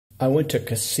I went to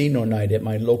casino night at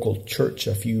my local church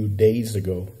a few days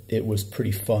ago. It was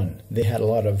pretty fun. They had a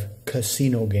lot of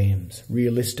casino games,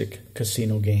 realistic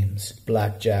casino games,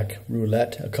 blackjack,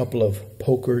 roulette, a couple of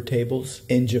poker tables.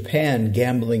 In Japan,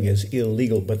 gambling is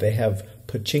illegal, but they have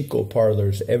pachinko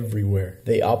parlors everywhere.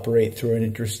 They operate through an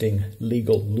interesting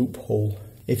legal loophole.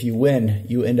 If you win,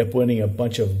 you end up winning a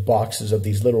bunch of boxes of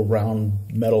these little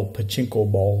round metal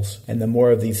pachinko balls. And the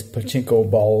more of these pachinko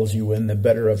balls you win, the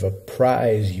better of a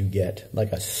prize you get,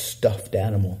 like a stuffed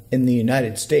animal. In the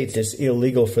United States, it's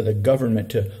illegal for the government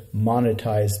to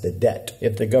monetize the debt.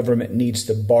 If the government needs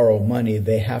to borrow money,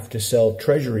 they have to sell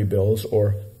treasury bills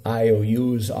or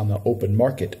IOUs on the open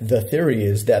market. The theory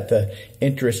is that the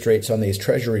interest rates on these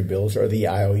treasury bills or the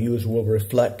IOUs will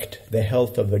reflect the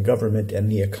health of the government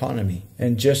and the economy.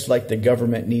 And just like the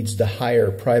government needs to hire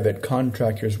private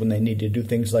contractors when they need to do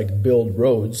things like build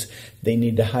roads, they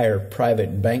need to hire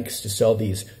private banks to sell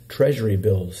these treasury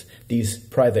bills. These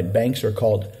private banks are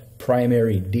called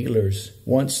primary dealers.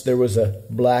 Once there was a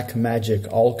black magic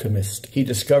alchemist. He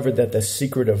discovered that the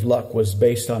secret of luck was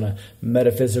based on a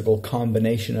metaphysical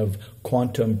combination of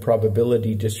quantum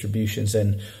probability distributions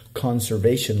and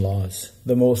conservation laws.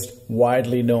 The most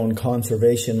widely known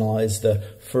conservation law is the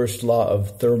first law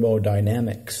of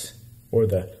thermodynamics, or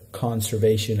the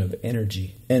conservation of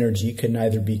energy. Energy can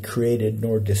neither be created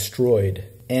nor destroyed.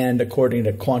 And according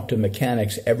to quantum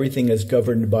mechanics, everything is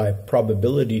governed by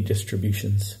probability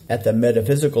distributions. At the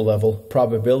metaphysical level,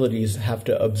 probabilities have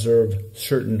to observe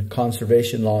certain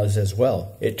conservation laws as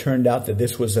well. It turned out that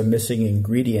this was a missing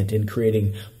ingredient in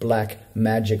creating black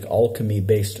magic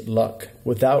alchemy-based luck.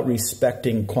 Without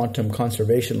respecting quantum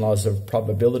conservation laws of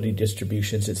probability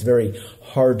distributions, it's very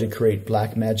hard to create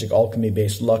black magic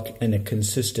alchemy-based luck in a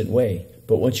consistent way.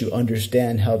 But once you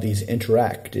understand how these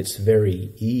interact, it's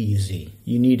very easy.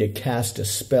 You need to cast a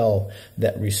spell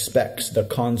that respects the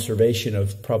conservation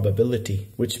of probability,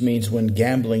 which means when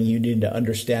gambling, you need to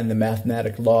understand the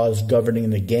mathematical laws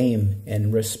governing the game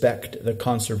and respect the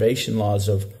conservation laws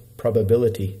of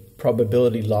probability.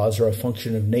 Probability laws are a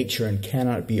function of nature and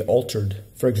cannot be altered.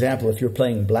 For example, if you're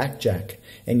playing blackjack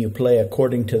and you play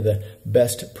according to the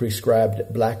best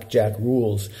prescribed blackjack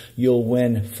rules, you'll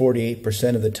win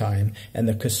 48% of the time and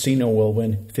the casino will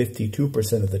win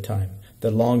 52% of the time.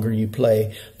 The longer you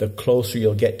play, the closer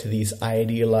you'll get to these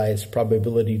idealized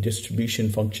probability distribution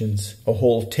functions. A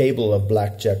whole table of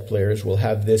blackjack players will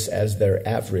have this as their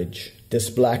average. This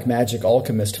black magic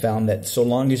alchemist found that so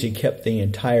long as he kept the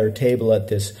entire table at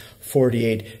this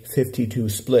 48-52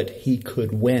 split, he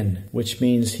could win, which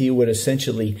means he would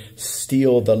essentially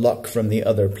steal the luck from the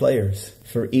other players.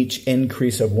 For each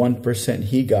increase of 1%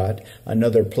 he got,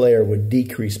 another player would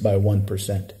decrease by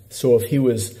 1%. So if he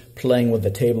was playing with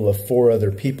a table of 4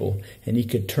 other people and he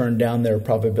could turn down their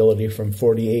probability from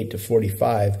 48 to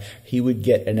 45, he would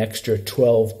get an extra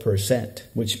 12%,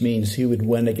 which means he would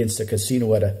win against the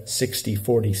casino at a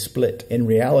 60-40 split. In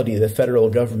reality, the federal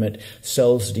government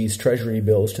sells these treasury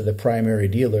bills to the primary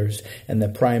dealers, and the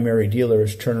primary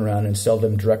dealers turn around and sell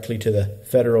them directly to the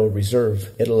Federal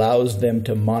Reserve. It allows them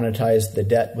to monetize the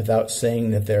debt without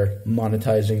saying that they're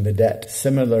monetizing the debt.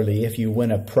 Similarly, if you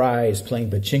win a prize playing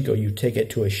pachinko, you take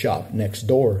it to a shop next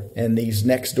door, and these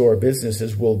next door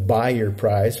businesses will buy your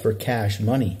prize for cash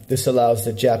money. This allows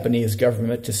the Japanese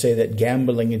government to say that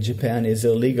gambling in Japan is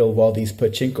illegal while these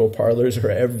pachinko parlors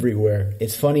are everywhere.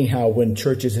 It's funny how when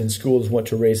churches and schools want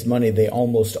to raise money, they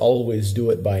almost always do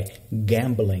it by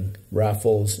gambling.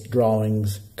 Raffles,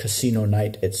 drawings, casino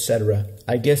night, etc.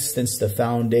 I guess since the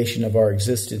foundation of our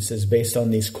existence is based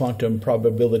on these quantum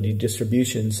probability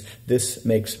distributions, this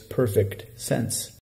makes perfect sense.